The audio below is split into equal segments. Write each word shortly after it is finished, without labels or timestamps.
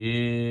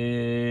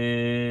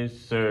Yes,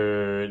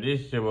 sir.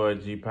 This is your boy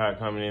G-Pop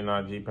coming in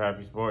on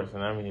G-Poppy Sports,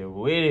 and I'm here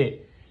with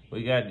it.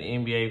 We got the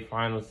NBA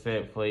Finals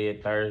set for you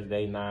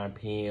Thursday, 9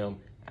 p.m.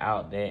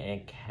 out there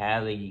in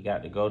Cali. You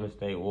got the Golden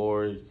State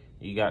Warriors.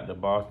 You got the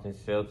Boston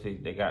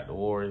Celtics. They got the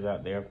Warriors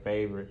out there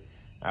favorite,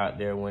 out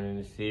there winning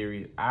the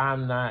series.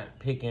 I'm not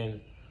picking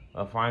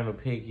a final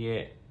pick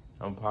yet.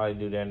 I'm probably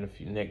do that in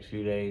the next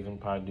few days. I'm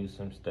probably do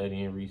some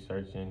studying,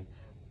 researching.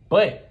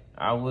 But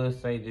I will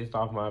say, just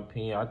off my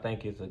opinion, I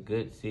think it's a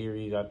good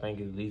series. I think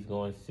it's at least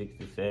going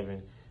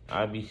 6-7.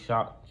 I'd be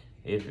shocked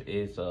if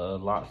it's a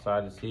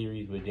lopsided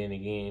series, but then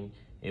again,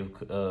 if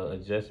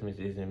adjustments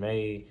isn't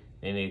made,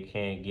 then it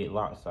can get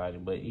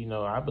lopsided. But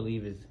I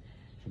believe it's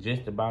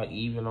just about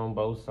even on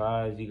both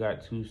sides. You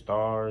got two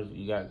stars.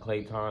 You got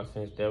Klay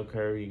Thompson, Steph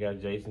Curry. You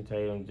got Jason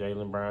Tatum,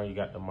 Jaylen Brown. You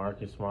got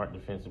DeMarcus Smart,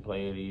 Defensive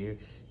Player of the Year.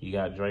 You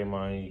got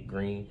Draymond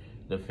Green,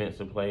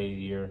 Defensive Player of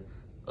the Year,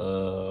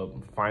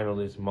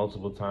 finalist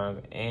multiple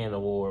times and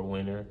award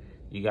winner.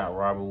 You got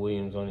Robert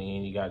Williams on the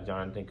end. You got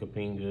Jonathan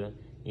Kuminga.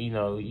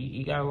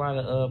 You got a lot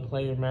of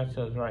player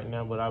matchups right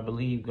now, but I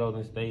believe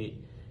Golden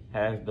State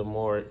has the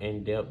more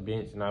in-depth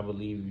bench, and I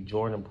believe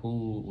Jordan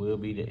Poole will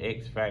be the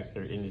X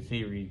factor in the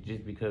series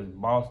just because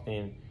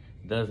Boston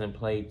doesn't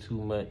play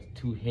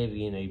too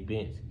heavy in a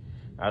bench.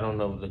 I don't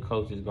know if the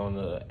coach is going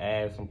to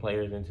add some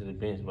players into the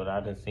bench, but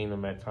I've seen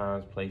them at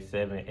times play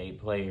 7,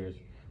 8 players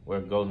where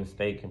Golden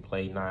State can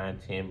play 9,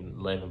 10,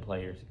 11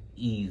 players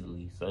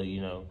easily. So,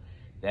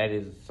 that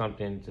is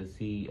something to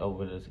see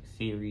over the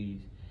series,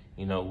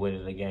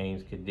 whether the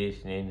game's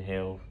conditioning,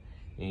 health,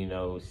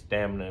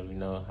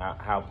 stamina,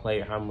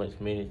 how much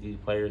minutes these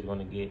players going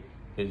to get.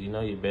 Because,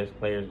 your best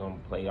player is going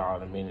to play all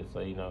the minutes.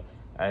 So,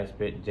 I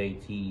expect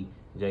JT,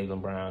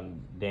 Jaylen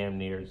Brown, damn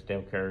near,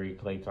 Steph Curry,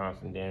 Klay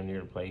Thompson, damn near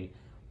to play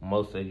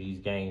most of these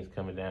games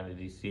coming down to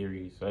these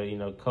series. So,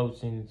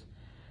 coaching's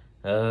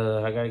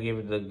I gotta give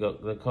it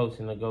the coach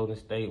in the Golden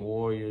State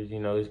Warriors.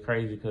 It's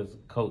crazy because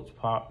Coach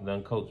Pop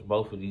done coached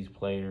both of these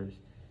players.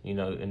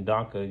 And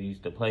Donka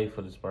used to play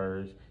for the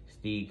Spurs.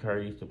 Steve Kerr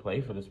used to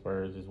play for the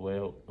Spurs as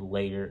well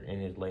later in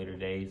his later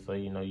days. So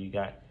you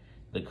got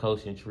the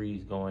coaching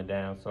trees going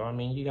down. So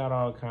you got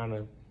all kind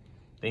of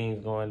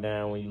things going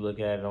down when you look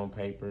at it on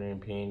paper and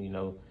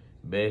pen.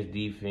 Best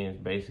defense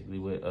basically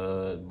with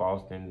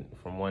Boston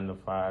from 1 to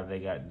 5. They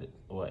got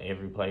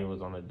every player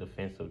was on a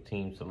defensive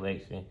team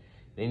selection.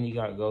 Then you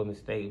got Golden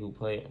State who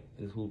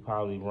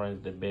probably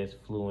runs the best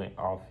fluent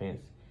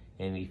offense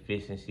and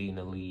efficiency in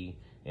the league.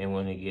 And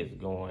when it gets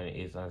going,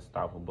 it's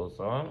unstoppable.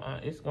 So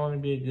it's going to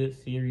be a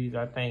good series.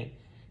 I think,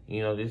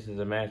 this is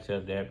a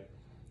matchup that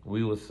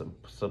we were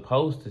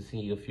supposed to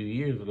see a few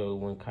years ago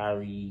when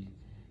Kyrie,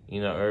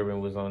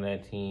 Irving was on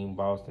that team.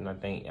 Boston, I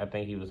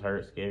think he was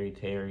hurt. Scary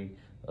Terry,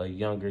 a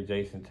younger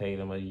Jason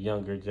Tatum, a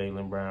younger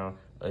Jaylen Brown,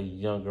 a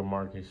younger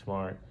Marcus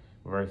Smart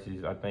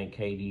versus I think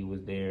KD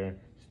was there.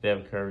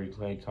 Steph Curry,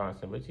 Klay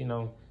Thompson, but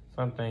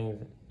some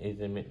things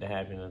isn't meant to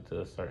happen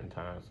until a certain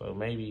time. So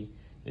maybe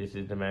this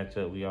is the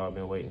matchup we all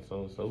been waiting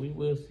for. So we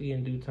will see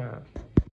in due time.